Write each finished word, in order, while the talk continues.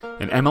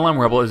An MLM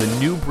Rebel is a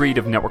new breed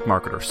of network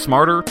marketer,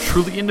 smarter,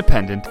 truly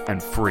independent,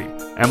 and free.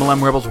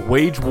 MLM Rebels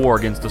wage war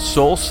against the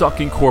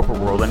soul-sucking corporate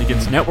world and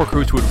against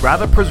networkers who would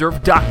rather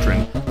preserve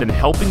doctrine than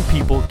helping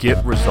people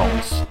get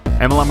results.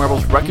 MLM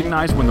Rebels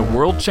recognize when the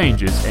world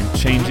changes and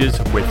changes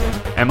with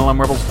it. MLM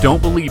Rebels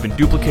don't believe in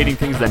duplicating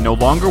things that no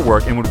longer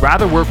work and would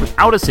rather work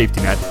without a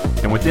safety net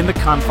than within the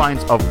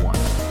confines of one.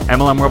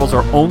 MLM Rebels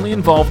are only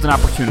involved in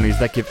opportunities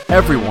that give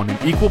everyone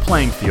an equal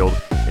playing field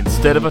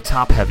instead of a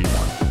top-heavy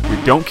one.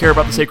 We don't care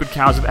about the sacred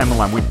cows of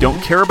MLM. We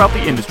don't care about the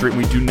industry. And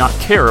we do not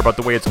care about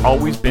the way it's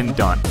always been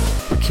done.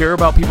 We care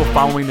about people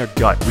following their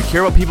gut. We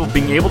care about people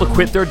being able to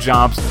quit their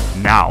jobs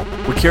now.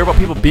 We care about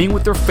people being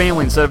with their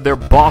family instead of their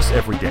boss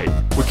every day.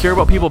 We care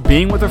about people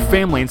being with their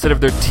family instead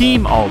of their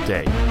team all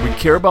day. We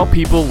care about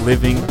people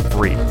living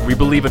free. We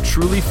believe a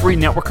truly free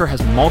networker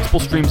has multiple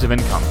streams of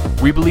income.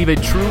 We believe a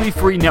truly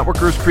free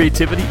networker's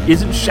creativity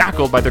isn't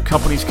shackled by their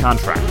company's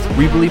contract.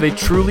 We believe a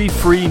truly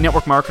free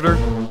network marketer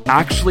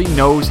actually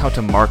knows how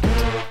to market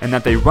and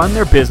that they run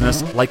their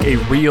business like a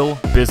real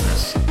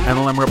business.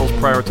 MLM Rebels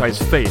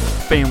prioritize faith,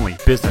 family,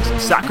 business,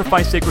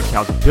 sacrifice sacred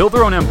cows, build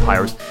their own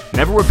empires,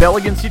 never rebel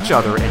against each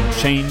other, and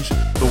change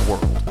the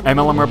world.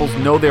 MLM Rebels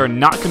know they are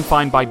not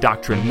confined by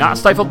doctrine, not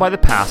stifled by the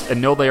past,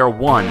 and know they are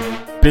one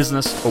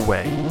business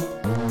away.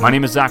 My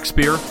name is Zach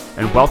Spear,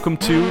 and welcome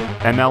to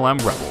MLM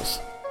Rebels.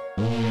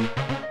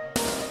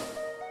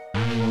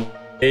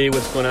 Hey,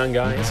 what's going on,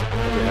 guys?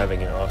 Hope you're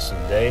having an awesome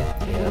day,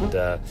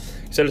 and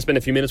excited to spend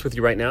a few minutes with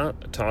you right now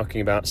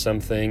talking about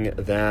something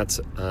that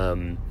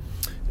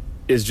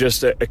is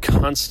just a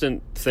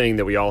constant thing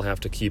that we all have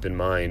to keep in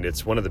mind.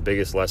 It's one of the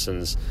biggest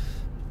lessons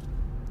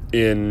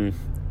in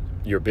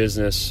your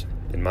business,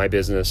 in my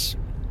business,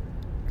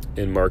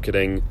 in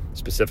marketing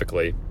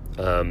specifically,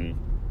 and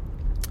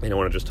I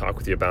want to just talk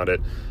with you about it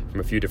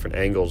from a few different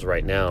angles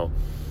right now.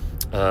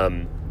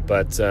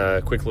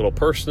 But quick little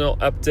personal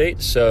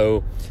update.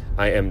 So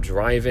I am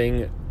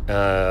driving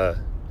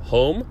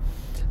home.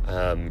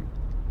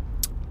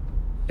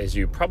 As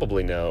you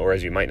probably know, or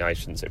as you might know, I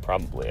shouldn't say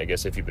probably. I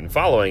guess if you've been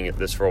following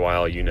this for a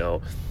while, you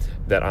know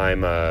that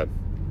I'm a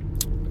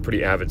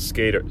pretty avid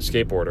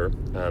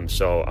skateboarder.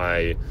 So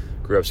I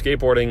grew up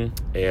skateboarding,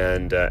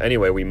 and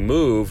anyway, we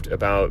moved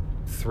about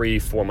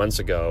 3-4 months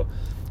ago,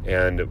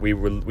 and we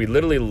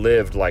literally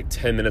lived like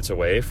 10 minutes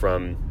away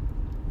from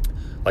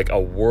like a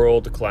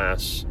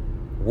world-class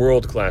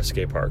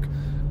skate park,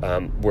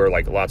 where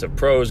like lots of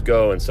pros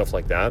go and stuff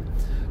like that.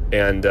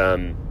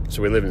 And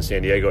so we live in the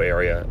San Diego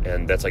area,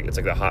 and it's like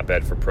the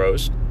hotbed for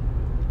pros.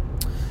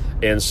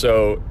 And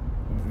so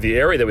the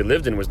area that we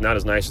lived in was not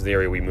as nice as the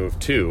area we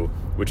moved to,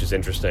 which is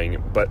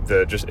interesting. But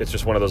it's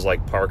just one of those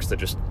like parks that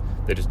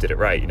they just did it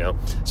right, you know.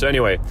 So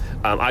anyway,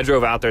 I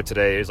drove out there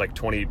today. It was like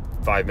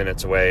 25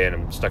 minutes away, and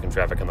I'm stuck in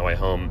traffic on the way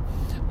home.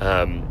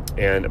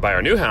 And by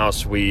our new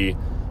house, we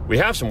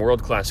have some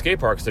world-class skate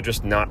parks. They're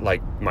just not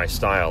like my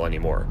style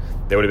anymore.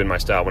 They would have been my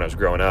style when I was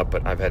growing up,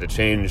 but I've had to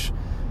change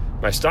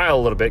my style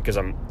a little bit because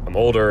I'm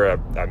older.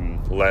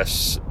 I'm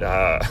less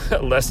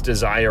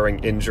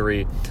desiring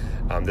injury,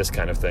 this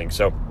kind of thing.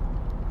 So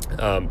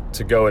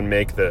to go and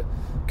make the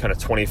kind of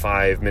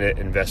 25-minute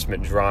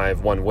investment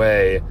drive one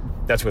way,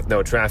 that's with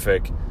no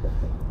traffic.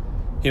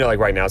 You know, like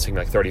right now it's taking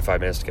like 35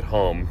 minutes to get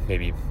home,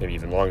 maybe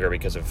even longer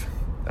because of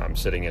I'm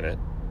sitting in it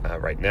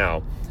right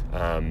now.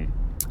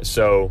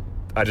 So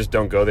I just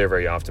don't go there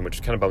very often,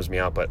 which kind of bums me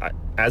out. But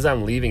as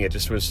I'm leaving, it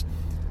just was,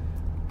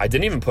 I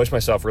didn't even push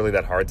myself really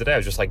that hard today. I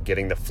was just like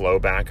getting the flow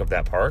back of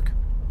that park.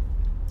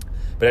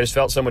 But I just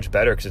felt so much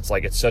better because it's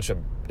like, it's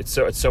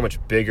so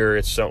much bigger.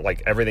 It's so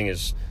like everything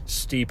is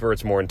steeper.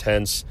 It's more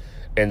intense.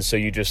 And so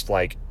you're going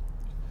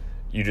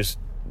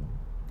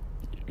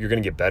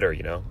to get better,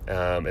 you know?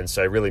 And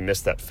so I really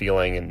missed that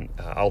feeling, and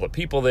all the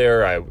people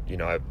there. I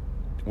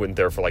went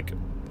there for like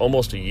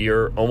almost a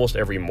year, almost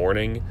every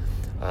morning.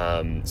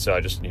 So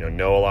I just,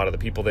 know a lot of the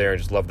people there and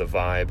just love the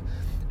vibe.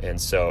 And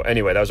so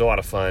anyway, that was a lot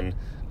of fun.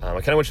 I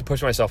kind of wish to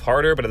push myself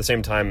harder, but at the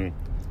same time,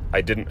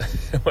 I didn't,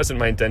 it wasn't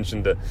my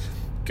intention to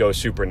go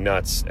super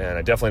nuts. And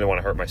I definitely don't want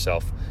to hurt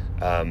myself,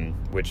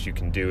 which you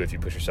can do if you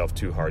push yourself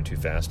too hard, too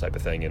fast type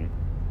of thing. And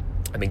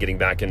I've been getting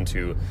back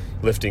into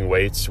lifting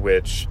weights,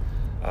 which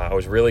I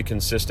was really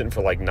consistent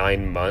for like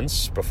 9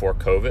 months before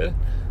COVID.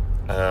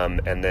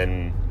 And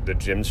then the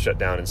gyms shut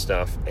down and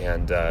stuff.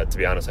 And to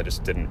be honest, I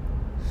just didn't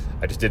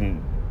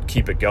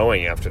keep it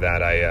going after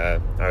that. I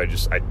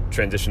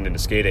transitioned into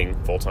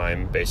skating full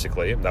time,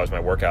 basically. That was my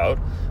workout,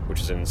 which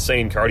is an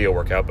insane cardio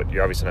workout, but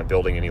you're obviously not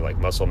building any like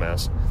muscle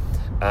mass.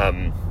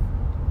 And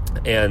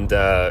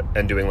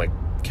doing like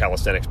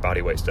calisthenics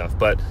body weight stuff.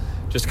 But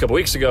just a couple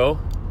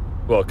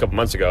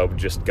months ago, we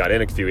just got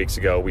in a few weeks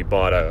ago, we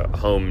bought a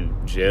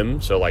home gym.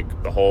 So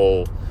like the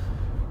whole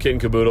kit and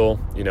caboodle,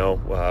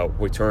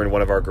 we turned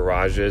one of our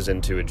garages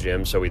into a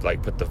gym. So we'd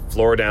like put the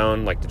floor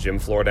down, like the gym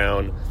floor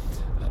down.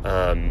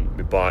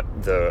 We bought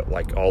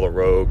all the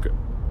Rogue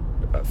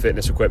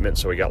fitness equipment.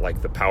 So we got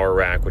like the power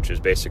rack, which is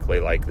basically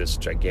like this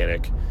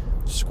gigantic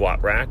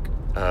squat rack,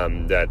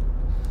 that,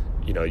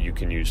 you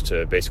can use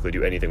to basically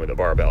do anything with a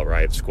barbell,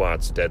 right?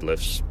 Squats,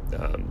 deadlifts,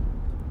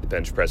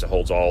 bench press. It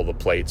holds all the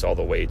plates, all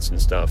the weights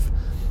and stuff.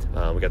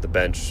 We got the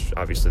bench,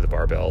 obviously the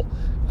barbell.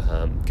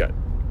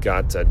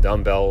 Got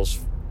dumbbells.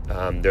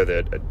 They're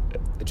the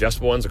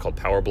adjustable ones. They're called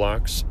power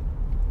blocks.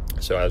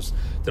 So I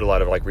did a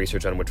lot of like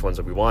research on which ones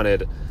that we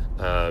wanted,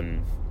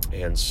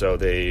 and so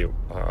they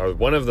are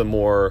one of the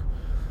more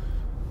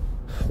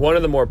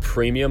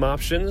premium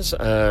options.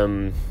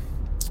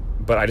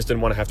 But I just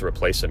didn't want to have to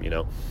replace them,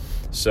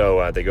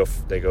 So they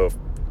go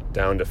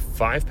down to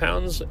 5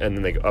 pounds, and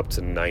then they go up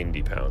to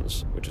 90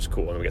 pounds, which is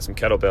cool. And we got some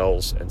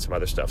kettlebells and some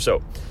other stuff.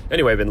 So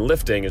anyway, I've been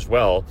lifting as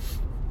well,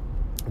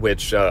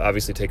 which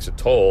obviously takes a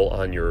toll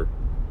on your,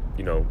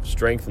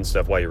 strength and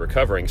stuff while you're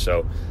recovering.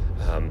 So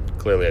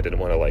clearly I didn't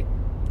want to like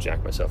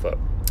jack myself up.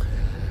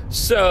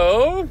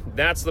 So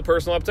that's the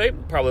personal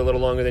update. Probably a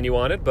little longer than you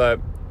wanted, but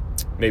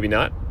maybe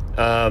not.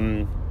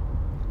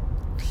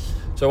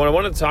 So what I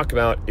wanted to talk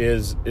about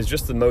is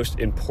just the most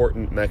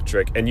important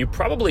metric, and you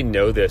probably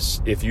know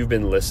this if you've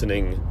been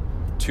listening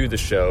to the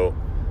show,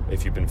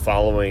 if you've been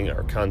following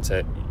our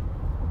content,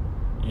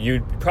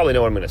 you probably know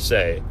what I'm going to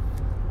say,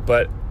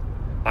 but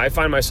I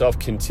find myself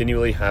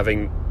continually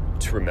having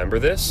to remember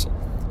this.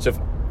 So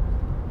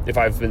if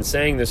I've been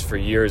saying this for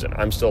years and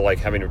I'm still like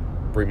having to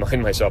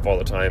remind myself all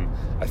the time,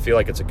 I feel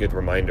like it's a good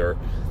reminder,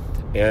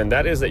 and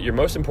that is that your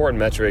most important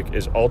metric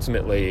is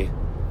ultimately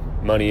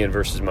money in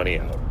versus money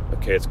out.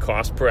 Okay, it's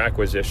cost per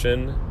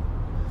acquisition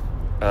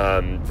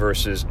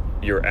versus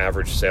your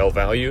average sale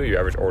value, your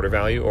average order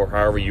value, or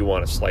however you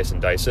want to slice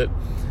and dice it.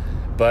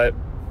 But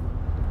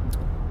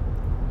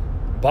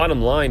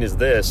bottom line is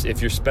this: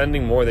 if you're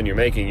spending more than you're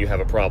making, you have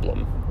a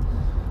problem.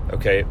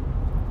 Okay,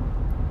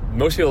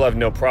 most people have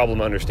no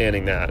problem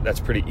understanding that.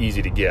 That's pretty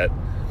easy to get.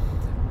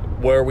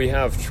 Where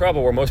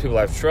most people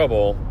have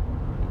trouble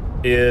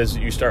is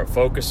you start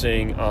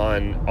focusing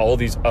on all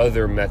these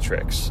other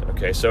metrics.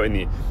 Okay, so in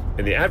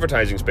the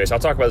advertising space, I'll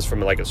talk about this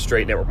from like a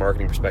straight network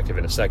marketing perspective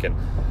in a second,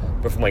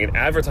 but from like an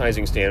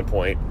advertising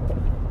standpoint,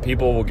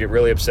 people will get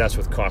really obsessed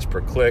with cost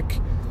per click,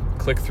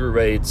 click-through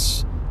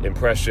rates,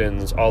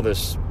 impressions, all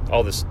this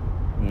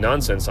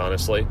nonsense,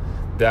 honestly,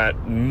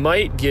 that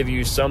might give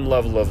you some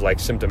level of like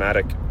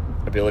symptomatic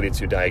ability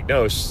to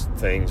diagnose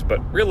things, but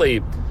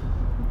really,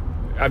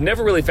 I've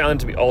never really found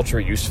it to be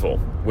ultra useful.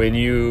 When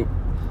you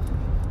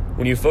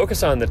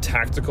focus on the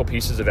tactical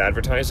pieces of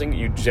advertising,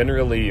 you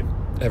generally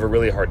have a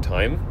really hard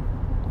time.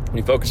 When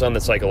you focus on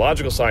the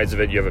psychological sides of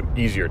it, you have an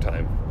easier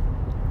time.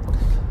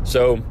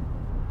 So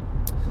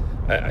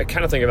I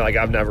kind of think about like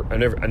I've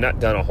not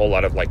done a whole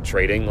lot of like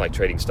trading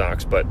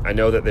stocks, but I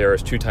know that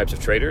there's two types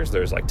of traders.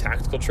 There's like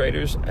tactical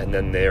traders, and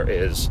then there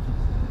is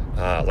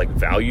like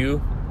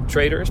value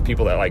traders,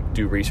 people that like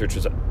do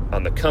researches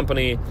on the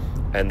company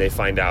and they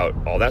find out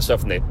all that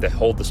stuff, and they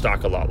hold the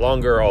stock a lot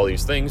longer, all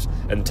these things.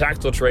 And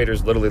tactical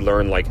traders literally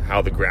learn like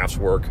how the graphs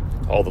work,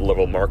 all the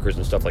little markers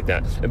and stuff like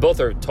that. And both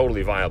are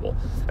totally viable.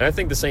 And I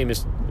think the same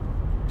is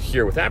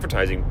here with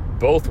advertising.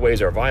 Both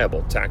ways are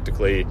viable,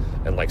 tactically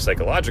and like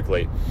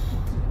psychologically.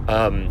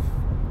 Or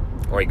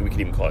we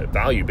could even call it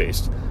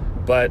value-based.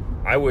 But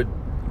I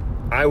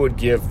would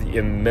give the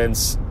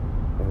immense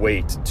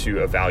weight to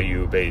a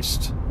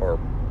value-based or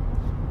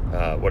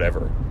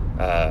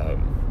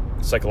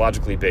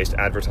psychologically based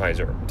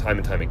advertiser time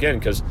and time again,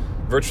 because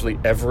virtually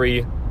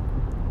every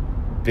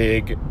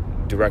big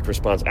direct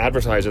response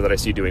advertiser that I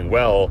see doing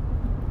well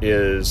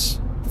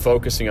is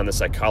focusing on the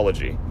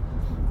psychology.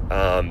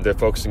 They're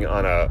focusing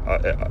on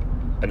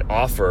an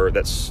offer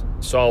that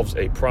solves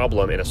a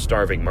problem in a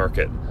starving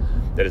market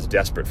that is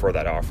desperate for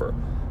that offer.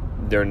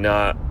 They're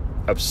not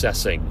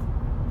obsessing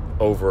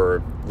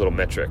over little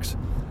metrics.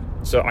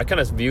 So I kind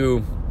of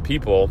view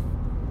people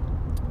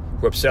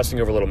who are obsessing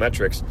over little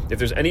metrics, if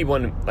there's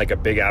anyone like a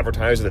big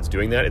advertiser that's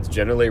doing that, it's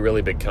generally a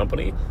really big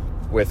company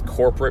with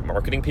corporate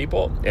marketing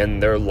people,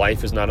 and their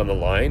life is not on the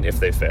line if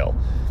they fail.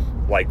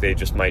 Like they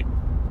just might,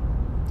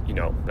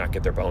 not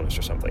get their bonus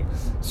or something.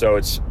 So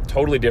it's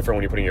totally different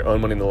when you're putting your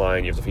own money on the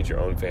line. You have to feed your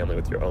own family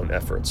with your own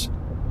efforts.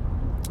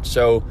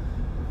 So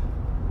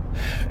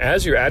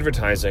as you're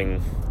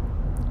advertising,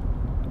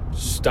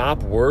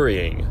 stop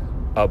worrying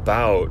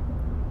about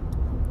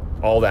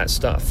all that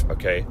stuff,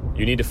 okay?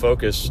 You need to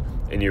focus.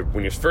 And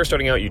when you're first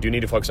starting out, you do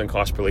need to focus on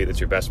cost per lead. That's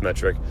your best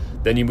metric.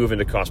 Then you move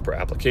into cost per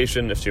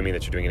application, assuming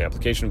that you're doing an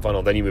application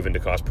funnel. Then you move into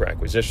cost per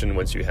acquisition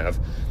once you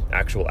have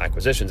actual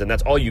acquisitions. And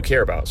that's all you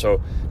care about. So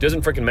it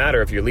doesn't freaking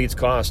matter if your leads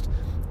cost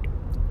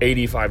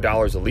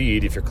 $85 a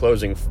lead if you're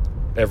closing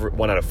every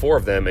 1 out of 4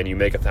 of them and you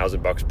make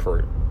 $1,000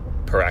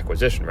 per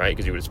acquisition, right?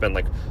 Because you would spend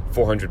like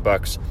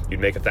 $400,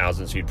 you'd make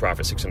 $1,000, so you'd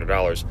profit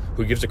 $600.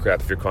 Who gives a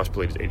crap if your cost per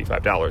lead is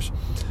 $85?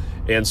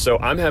 And so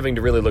I'm having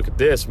to really look at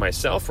this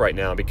myself right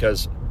now,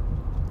 because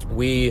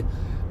we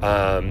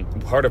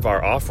part of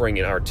our offering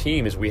in our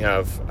team is we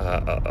have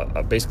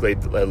basically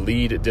a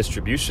lead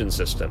distribution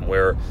system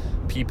where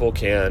people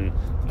can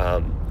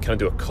kind of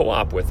do a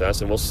co-op with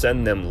us, and we'll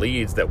send them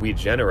leads that we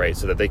generate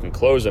so that they can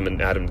close them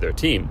and add them to their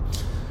team.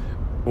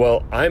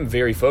 Well, I'm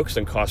very focused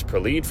on cost per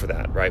lead for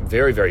that, right?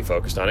 Very, very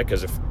focused on it,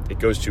 because if it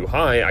goes too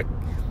high,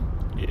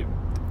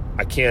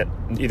 I can't,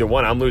 either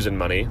one, I'm losing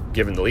money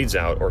giving the leads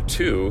out, or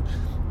two,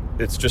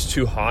 it's just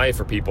too high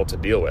for people to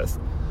deal with.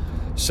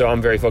 So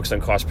I'm very focused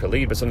on cost per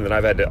lead, but something that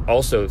I've had to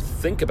also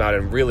think about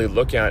and really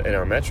look at in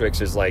our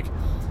metrics is like,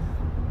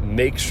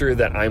 make sure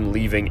that I'm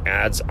leaving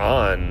ads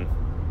on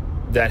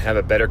that have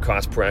a better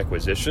cost per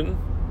acquisition,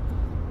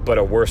 but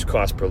a worse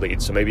cost per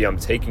lead. So maybe I'm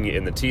taking it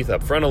in the teeth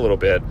up front a little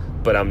bit,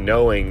 but I'm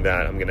knowing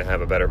that I'm going to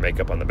have a better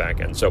makeup on the back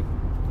end. So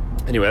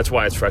anyway, that's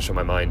why it's fresh on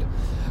my mind.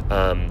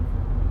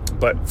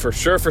 But for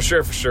sure,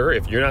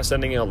 if you're not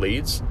sending out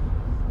leads,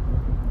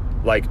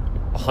 like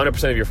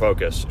 100% of your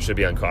focus should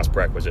be on cost per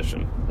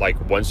acquisition.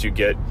 Like once you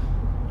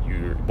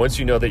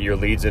know that your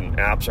leads and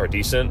apps are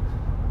decent,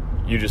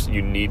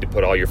 you need to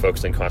put all your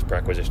focus on cost per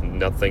acquisition.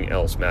 Nothing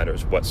else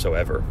matters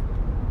whatsoever.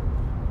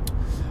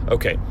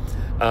 Okay.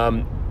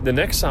 The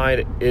next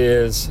side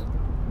is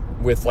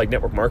with like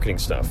network marketing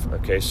stuff.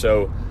 Okay.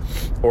 So,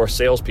 or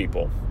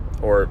salespeople,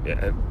 or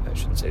I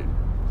shouldn't say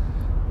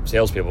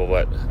salespeople,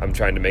 but I'm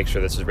trying to make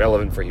sure this is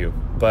relevant for you.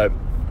 But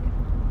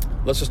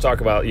let's just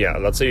talk about,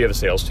 let's say you have a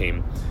sales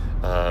team.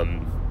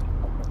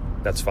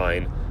 That's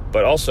fine.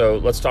 But also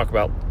let's talk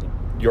about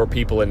your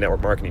people in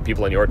network marketing,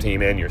 people on your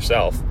team and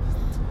yourself.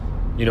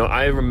 You know,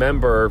 I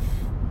remember,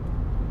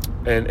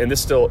 and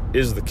this still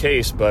is the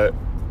case, but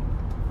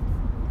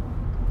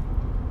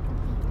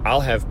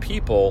I'll have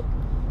people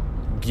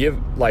give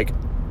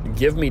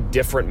me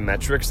different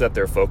metrics that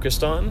they're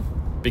focused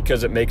on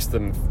because it makes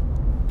them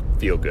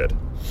feel good.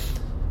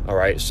 All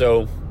right.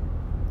 So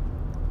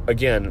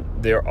again,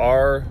 there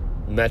are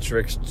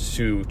metrics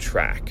to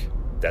track.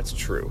 That's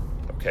true.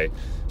 Okay.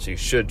 So you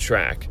should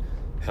track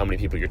how many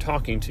people you're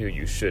talking to.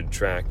 You should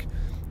track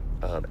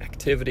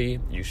activity.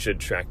 You should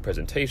track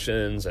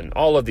presentations and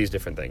all of these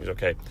different things.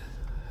 Okay.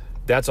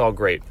 That's all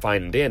great,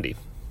 fine and dandy.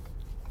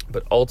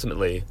 But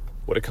ultimately,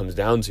 what it comes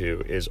down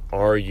to is,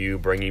 are you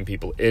bringing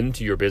people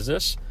into your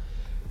business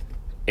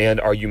and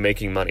are you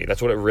making money?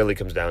 That's what it really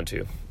comes down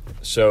to.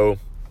 So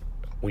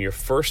when you're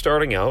first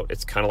starting out,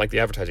 it's kind of like the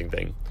advertising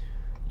thing.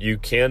 You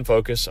can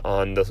focus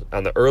on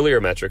the earlier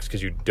metrics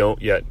because you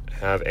don't yet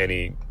have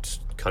any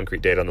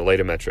concrete data on the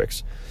later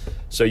metrics.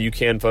 So you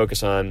can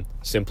focus on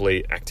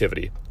simply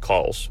activity,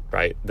 calls,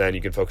 right? Then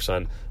you can focus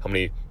on how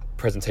many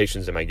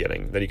presentations am I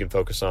getting? Then you can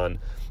focus on,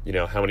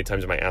 how many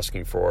times am I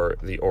asking for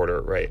the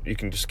order, right? You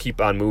can just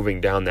keep on moving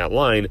down that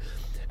line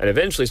and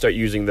eventually start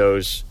using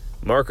those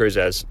markers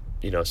as,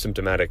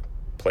 symptomatic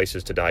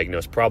places to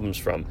diagnose problems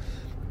from.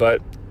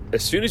 But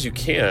as soon as you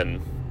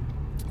can,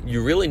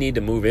 you really need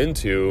to move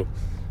into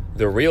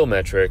the real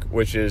metric,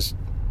 which is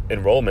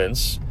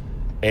enrollments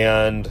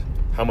and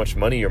how much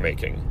money you're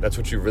making. That's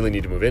what you really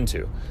need to move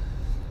into.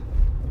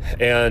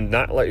 And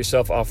not let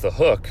yourself off the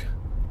hook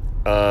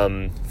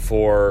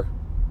for,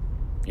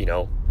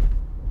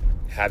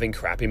 having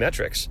crappy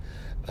metrics.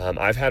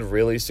 I've had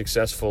really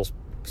successful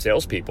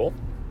salespeople,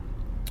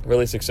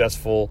 really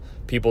successful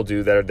people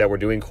that were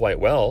doing quite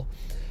well,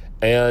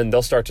 and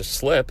they'll start to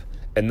slip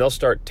and they'll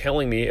start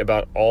telling me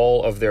about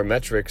all of their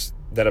metrics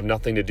that have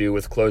nothing to do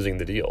with closing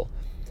the deal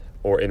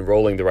or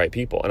enrolling the right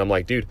people. And I'm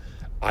like, dude,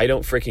 I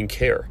don't freaking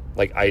care.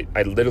 Like, I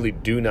literally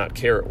do not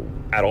care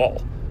at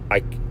all.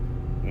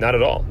 Not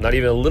at all, not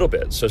even a little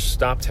bit. So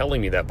stop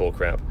telling me that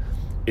bullcrap.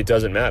 It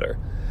doesn't matter.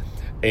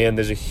 And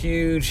there's a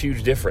huge,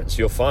 huge difference.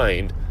 You'll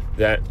find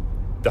that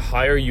the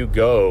higher you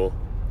go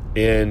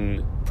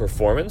in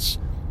performance,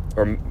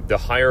 or the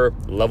higher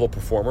level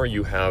performer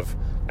you have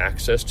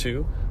access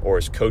to or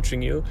is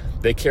coaching you,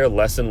 they care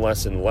less and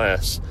less and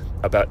less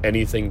about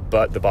anything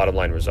but the bottom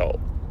line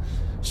result.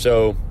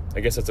 So I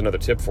guess that's another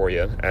tip for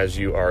you as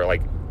you are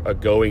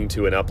going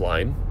to an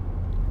upline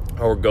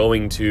or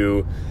going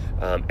to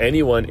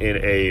anyone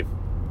in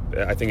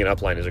I think an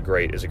upline is a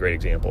great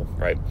example,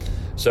 right?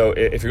 So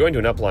if you're going to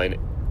an upline,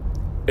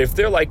 if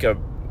they're like a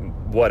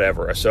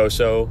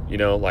so-so,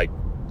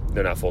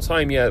 they're not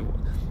full-time yet,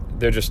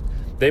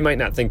 they might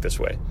not think this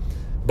way.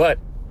 But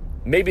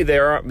maybe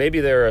they're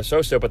a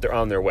so-so, but they're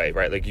on their way,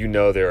 right?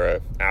 They're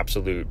an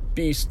absolute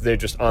beast. They're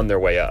just on their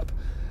way up.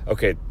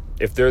 Okay,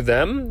 if they're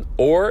them,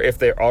 or if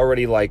they're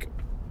already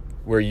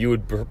where you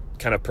would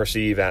kind of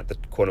perceive at the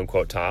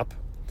quote-unquote top,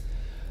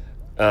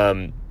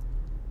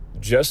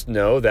 just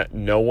know that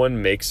no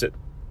one makes it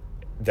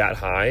that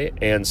high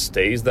and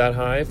stays that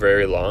high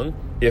very long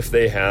if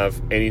they have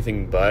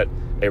anything but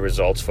a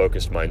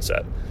results-focused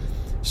mindset.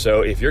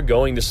 So if you're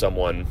going to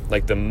someone,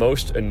 the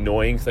most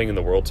annoying thing in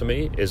the world to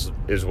me is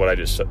what I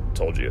just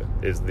told you,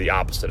 is the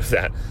opposite of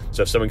that.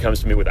 So if someone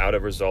comes to me without a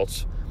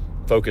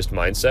results-focused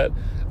mindset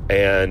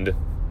and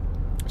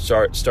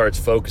starts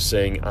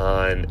focusing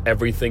on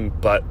everything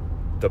but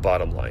the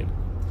bottom line.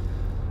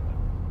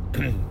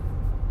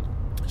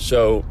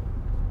 So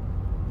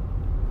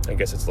I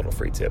guess it's a little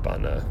free tip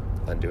on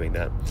doing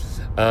that.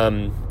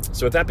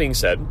 So with that being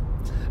said,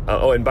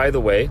 and by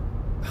the way,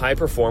 high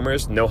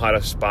performers know how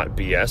to spot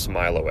BS a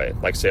mile away,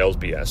 like sales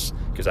BS,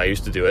 because I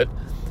used to do it.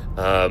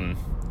 And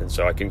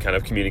so I can kind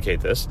of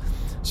communicate this.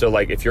 So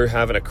if you're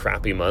having a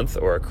crappy month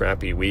or a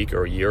crappy week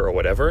or year or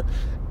whatever,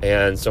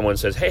 and someone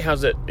says, hey, how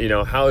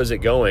is it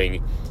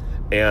going?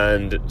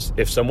 And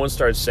if someone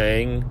starts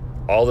saying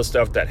all the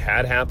stuff that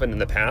had happened in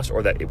the past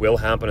or that it will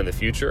happen in the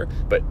future,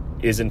 but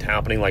isn't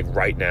happening like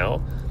right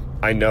now,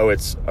 I know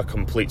it's a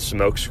complete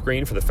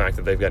smokescreen for the fact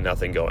that they've got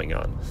nothing going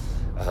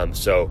on.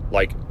 So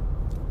like,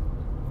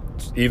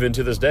 even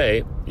to this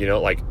day,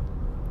 like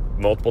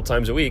multiple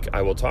times a week,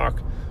 I will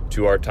talk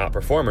to our top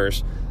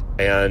performers,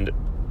 and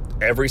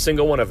every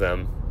single one of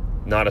them,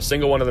 not a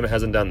single one of them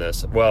hasn't done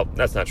this. Well,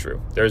 that's not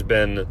true. There's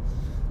been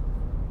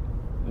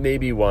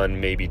maybe one,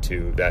 maybe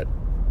two that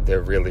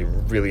they're really,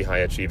 really high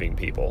achieving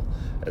people,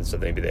 and so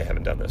maybe they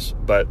haven't done this.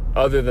 But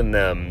other than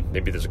them,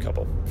 maybe there's a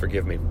couple.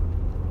 Forgive me.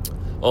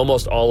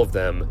 Almost all of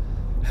them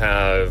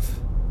have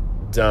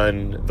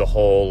done the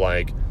whole,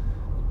 like,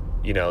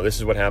 this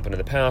is what happened in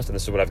the past, and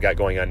this is what I've got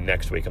going on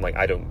next week. I'm like,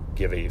 I don't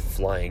give a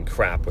flying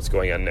crap what's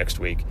going on next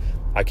week.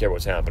 I care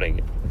what's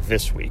happening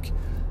this week,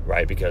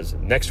 right? Because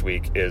next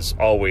week is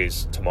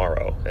always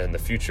tomorrow, and the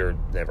future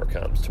never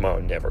comes. Tomorrow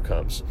never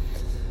comes.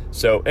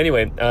 So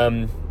anyway,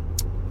 probably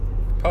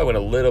went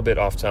a little bit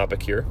off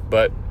topic here,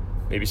 but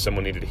maybe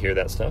someone needed to hear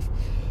that stuff.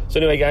 So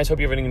anyway, guys, hope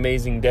you're having an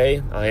amazing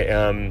day. I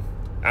am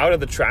out of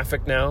the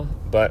traffic now,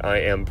 but I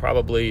am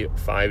probably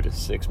 5 to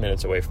 6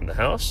 minutes away from the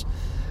house.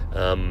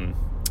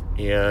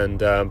 And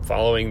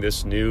following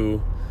this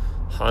new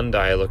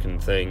Hyundai looking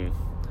thing.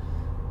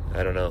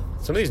 I don't know.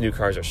 Some of these new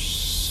cars are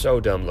so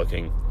dumb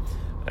looking.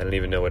 I don't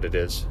even know what it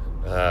is.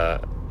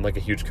 I'm like a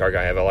huge car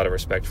guy. I have a lot of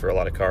respect for a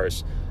lot of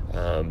cars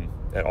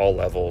at all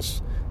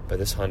levels. But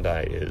this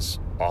Hyundai is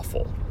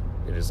awful.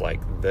 It is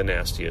like the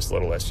nastiest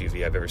little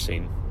SUV I've ever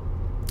seen.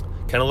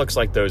 Kind of looks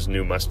like those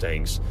new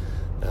Mustangs.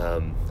 I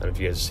don't know if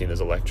you guys have seen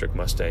those electric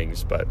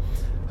Mustangs, but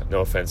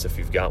no offense if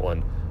you've got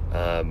one.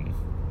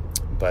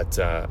 But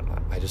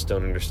I just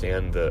don't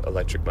understand the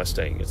electric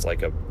Mustang. It's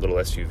like a little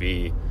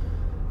SUV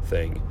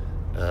thing.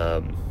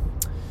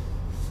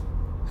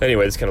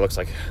 Anyway, this kind of looks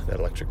like that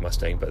electric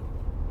Mustang,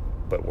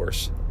 but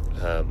worse.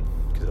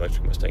 Because the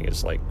electric Mustang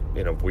is like,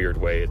 in a weird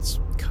way, it's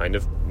kind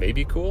of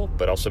maybe cool,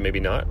 but also maybe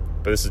not.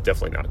 But this is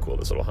definitely not cool,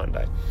 this little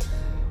Hyundai.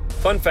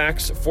 Fun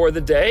facts for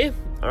the day.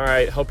 All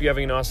right, hope you're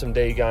having an awesome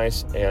day,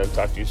 guys, and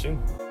talk to you soon.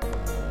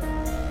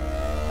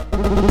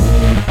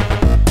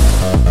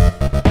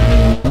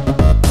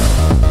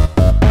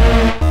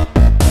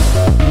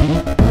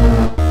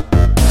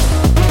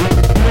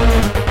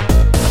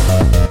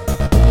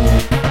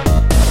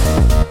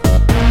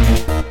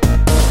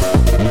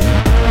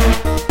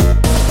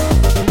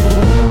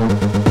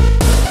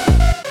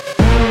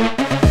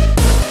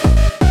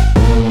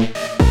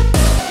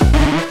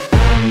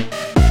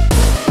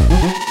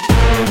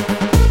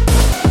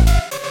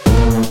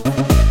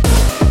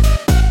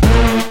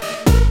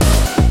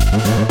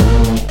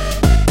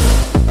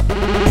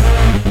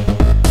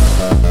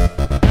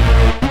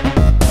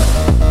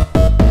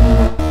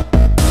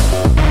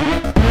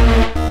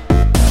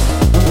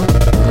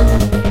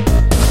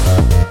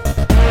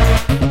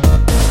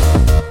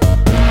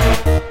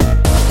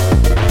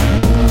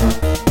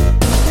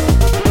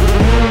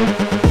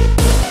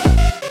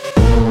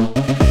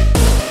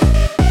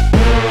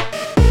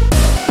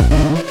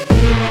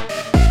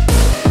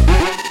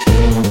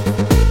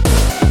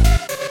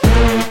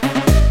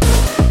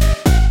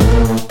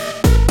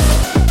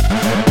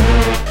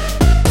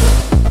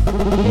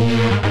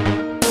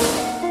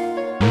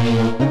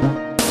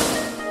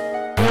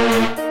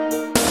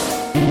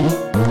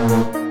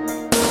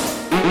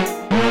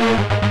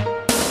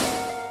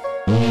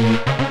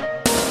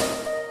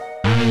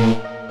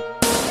 Mm-hmm.